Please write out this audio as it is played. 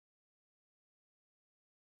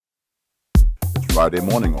Friday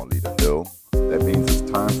morning on Leaderville. That means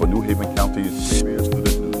it's time for New Haven County's premier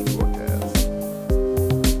student news broadcast.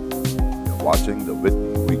 You're watching the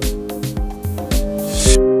Whitney Week.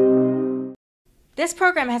 This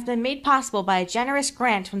program has been made possible by a generous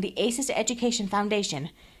grant from the ACES Education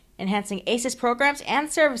Foundation, enhancing ACES programs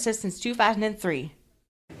and services since 2003.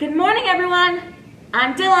 Good morning, everyone.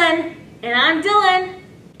 I'm Dylan. And I'm Dylan.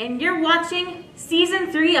 And you're watching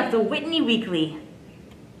Season 3 of the Whitney Weekly.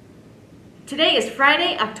 Today is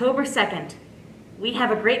Friday, October 2nd. We have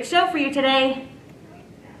a great show for you today.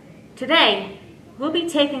 Today, we'll be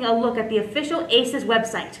taking a look at the official ACES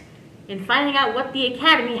website and finding out what the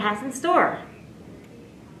Academy has in store.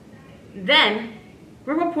 Then,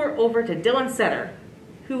 we'll report over to Dylan Setter,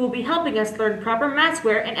 who will be helping us learn proper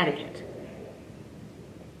mathswear and etiquette.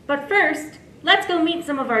 But first, let's go meet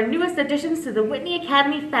some of our newest additions to the Whitney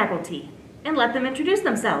Academy faculty and let them introduce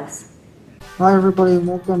themselves. Hi everybody and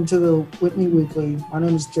welcome to the Whitney Weekly. My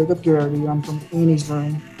name is Jacob Garrity. I'm from Annie's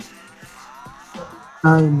Room.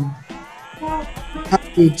 I'm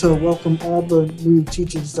happy to welcome all the new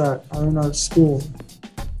teachers that are in our school.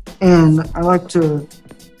 And I'd like for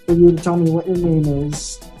you to tell me what your name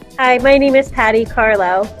is. Hi, my name is Patty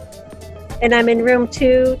Carlo, and I'm in room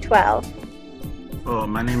 212. Oh,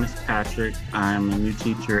 my name is Patrick. I'm a new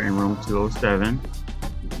teacher in room 207.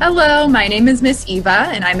 Hello, my name is Miss Eva,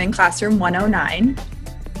 and I'm in classroom 109.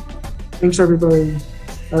 Thanks, everybody.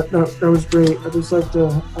 That was great. I'd just like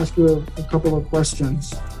to ask you a couple of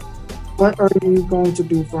questions. What are you going to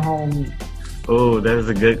do for Halloween? Oh, that is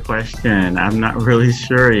a good question. I'm not really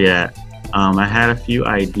sure yet. I had a few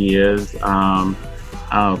ideas,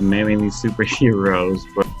 maybe superheroes,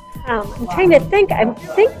 but I'm trying to think. I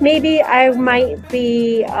think maybe I might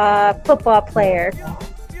be a football player.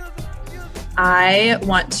 I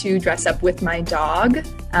want to dress up with my dog,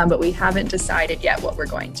 but we haven't decided yet what we're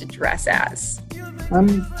going to dress as.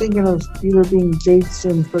 I'm thinking of either being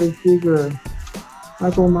Jason, Freddy Krueger,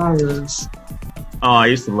 Michael Myers. Oh, I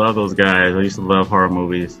used to love those guys. I used to love horror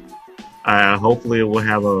movies. Hopefully we'll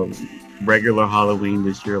have a regular Halloween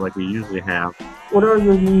this year like we usually have. What are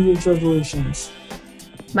your New Year's resolutions?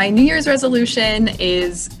 My New Year's resolution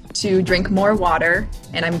is to drink more water,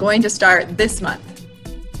 and I'm going to start this month.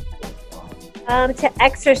 To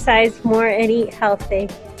exercise more and eat healthy.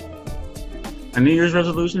 My New Year's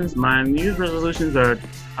resolutions are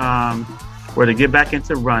were to get back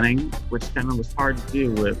into running, which kind of was hard to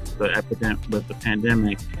do with the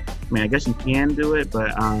pandemic. I mean, I guess you can do it,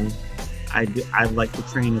 but I'd like to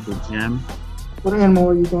train at the gym. What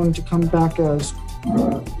animal are you going to come back as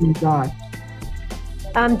when you die?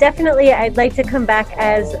 Definitely, I'd like to come back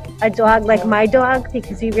as a dog like my dog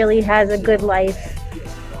because he really has a good life.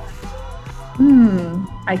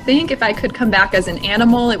 I think if I could come back as an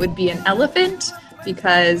animal, it would be an elephant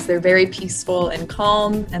because they're very peaceful and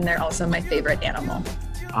calm, and they're also my favorite animal.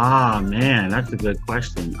 Ah, man, that's a good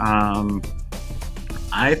question.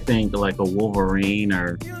 I think like a wolverine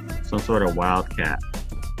or some sort of wildcat.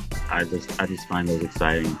 I just find those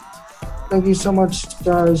exciting. Thank you so much,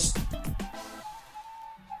 guys.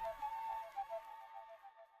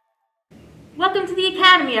 Welcome to the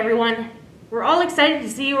Academy, everyone. We're all excited to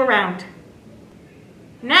see you around.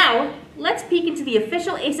 Now, let's peek into the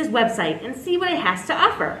official ACES website and see what it has to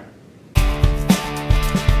offer.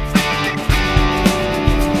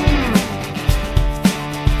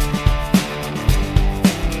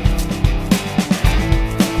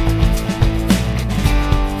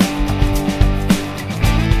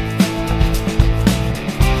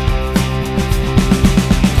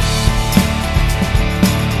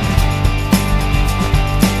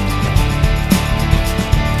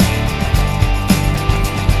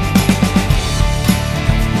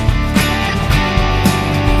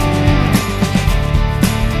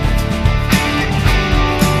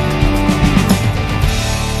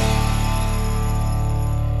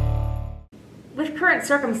 With current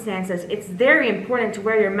circumstances, it's very important to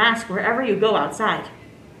wear your mask wherever you go outside.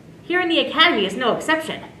 Here in the Academy is no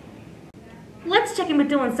exception. Let's check in with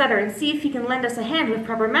Dylan Sutter and see if he can lend us a hand with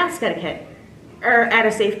proper mask etiquette. At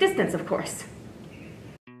a safe distance, of course.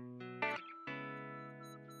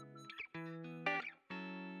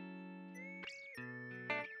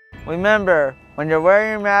 Remember, when you're wearing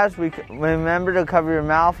your mask, remember to cover your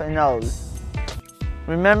mouth and nose.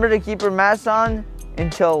 Remember to keep your mask on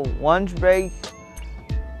until lunch break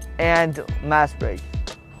and mask break.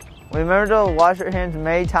 Remember to wash your hands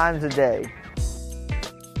many times a day.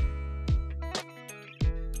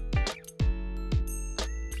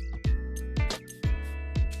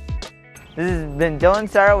 This has been Dylan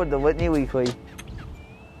Sarah with the Whitney Weekly.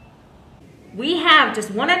 We have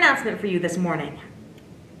just one announcement for you this morning.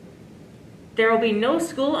 There will be no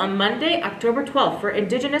school on Monday, October 12th for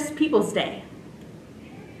Indigenous Peoples Day.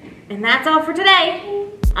 And that's all for today.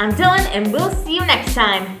 I'm Dylan, and we'll see you next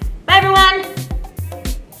time. Bye, everyone!